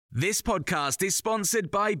This podcast is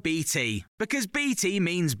sponsored by BT, because BT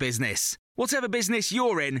means business. Whatever business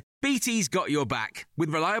you're in, BT's got your back, with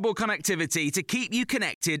reliable connectivity to keep you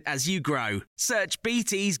connected as you grow. Search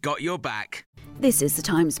BT's got your back. This is the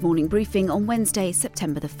Times morning briefing on Wednesday,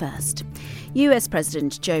 September the 1st. US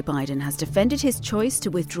President Joe Biden has defended his choice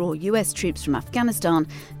to withdraw US troops from Afghanistan,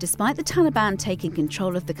 despite the Taliban taking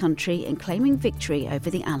control of the country and claiming victory over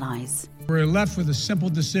the allies. We're left with a simple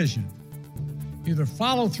decision. Either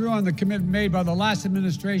follow through on the commitment made by the last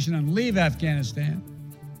administration and leave Afghanistan,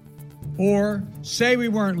 or say we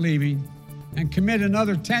weren't leaving and commit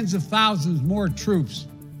another tens of thousands more troops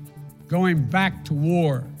going back to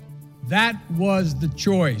war. That was the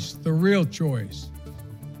choice, the real choice,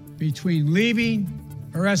 between leaving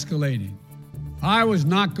or escalating. I was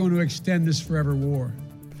not going to extend this forever war.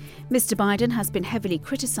 Mr. Biden has been heavily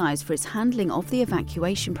criticised for his handling of the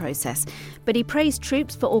evacuation process, but he praised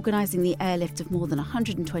troops for organising the airlift of more than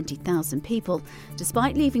 120,000 people,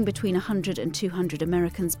 despite leaving between 100 and 200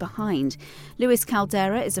 Americans behind. Luis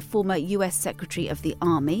Caldera is a former US Secretary of the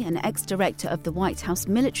Army and ex-director of the White House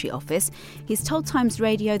Military Office. He's told Times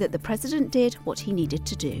Radio that the president did what he needed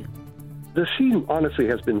to do. The scene honestly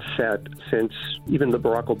has been set since even the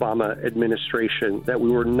Barack Obama administration that we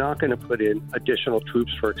were not going to put in additional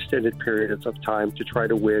troops for extended periods of time to try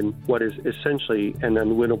to win what is essentially an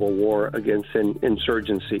unwinnable war against an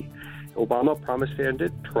insurgency. Obama promised to end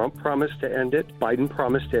it, Trump promised to end it, Biden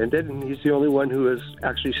promised to end it, and he's the only one who has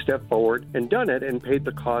actually stepped forward and done it and paid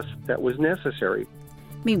the cost that was necessary.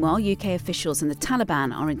 Meanwhile, UK officials and the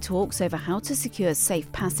Taliban are in talks over how to secure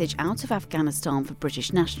safe passage out of Afghanistan for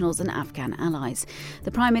British nationals and Afghan allies.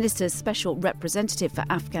 The Prime Minister's special representative for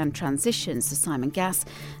Afghan transition, Sir Simon Gass,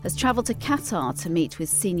 has travelled to Qatar to meet with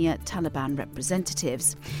senior Taliban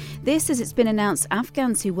representatives. This, as it's been announced,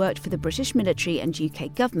 Afghans who worked for the British military and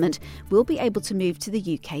UK government will be able to move to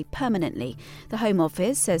the UK permanently. The Home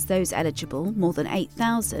Office says those eligible, more than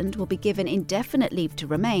 8,000, will be given indefinite leave to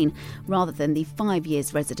remain rather than the 5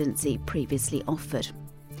 years residency previously offered.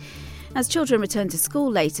 As children return to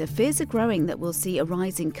school later, fears are growing that we'll see a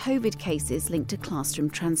rise in COVID cases linked to classroom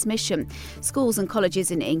transmission. Schools and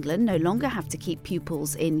colleges in England no longer have to keep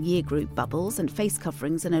pupils in year group bubbles, and face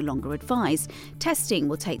coverings are no longer advised. Testing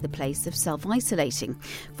will take the place of self-isolating.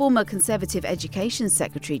 Former Conservative Education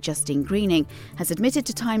Secretary Justine Greening has admitted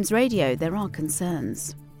to Times Radio there are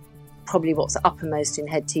concerns. Probably what's uppermost in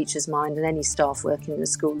head teachers' mind and any staff working in the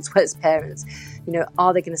school as well as parents.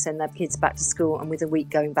 Are they going to send their kids back to school and with a week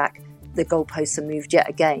going back, the goalposts are moved yet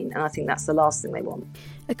again? And I think that's the last thing they want.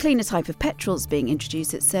 A cleaner type of petrol is being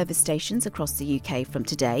introduced at service stations across the UK from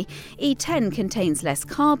today. E10 contains less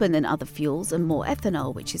carbon than other fuels and more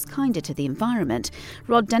ethanol, which is kinder to the environment.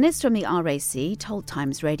 Rod Dennis from the RAC told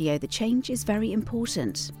Times Radio the change is very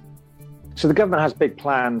important. So the government has big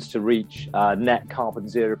plans to reach net carbon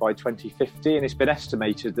zero by 2050, and it's been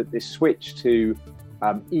estimated that this switch to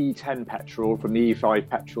E10 petrol from the E5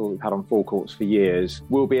 petrol we've had on forecourts for years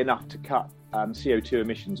will be enough to cut CO2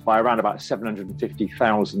 emissions by around about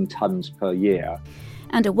 750,000 tonnes per year.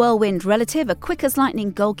 And a whirlwind relative, a quick as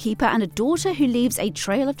lightning goalkeeper and a daughter who leaves a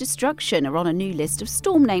trail of destruction are on a new list of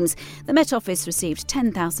storm names. The Met Office received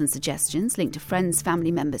 10,000 suggestions linked to friends,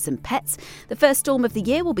 family members and pets. The first storm of the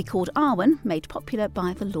year will be called Arwen, made popular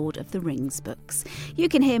by the Lord of the Rings books. You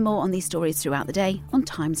can hear more on these stories throughout the day on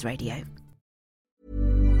Times Radio.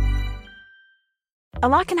 A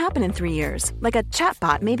lot can happen in 3 years, like a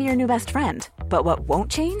chatbot may be your new best friend. But what won't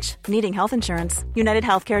change? Needing health insurance. United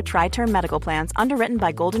Healthcare Tri-Term Medical Plans, underwritten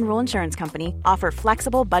by Golden Rule Insurance Company, offer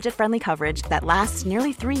flexible, budget-friendly coverage that lasts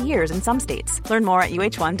nearly 3 years in some states. Learn more at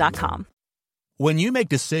uh1.com. When you make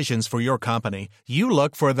decisions for your company, you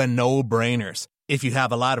look for the no-brainers. If you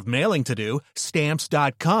have a lot of mailing to do,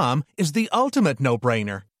 Stamps.com is the ultimate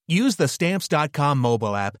no-brainer. Use the Stamps.com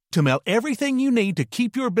mobile app to mail everything you need to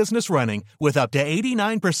keep your business running with up to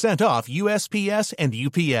 89% off USPS and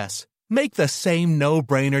UPS. Make the same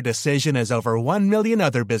no-brainer decision as over 1 million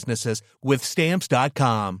other businesses with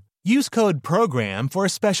Stamps.com. Use code PROGRAM for a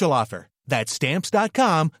special offer. That's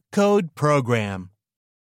Stamps.com, code PROGRAM.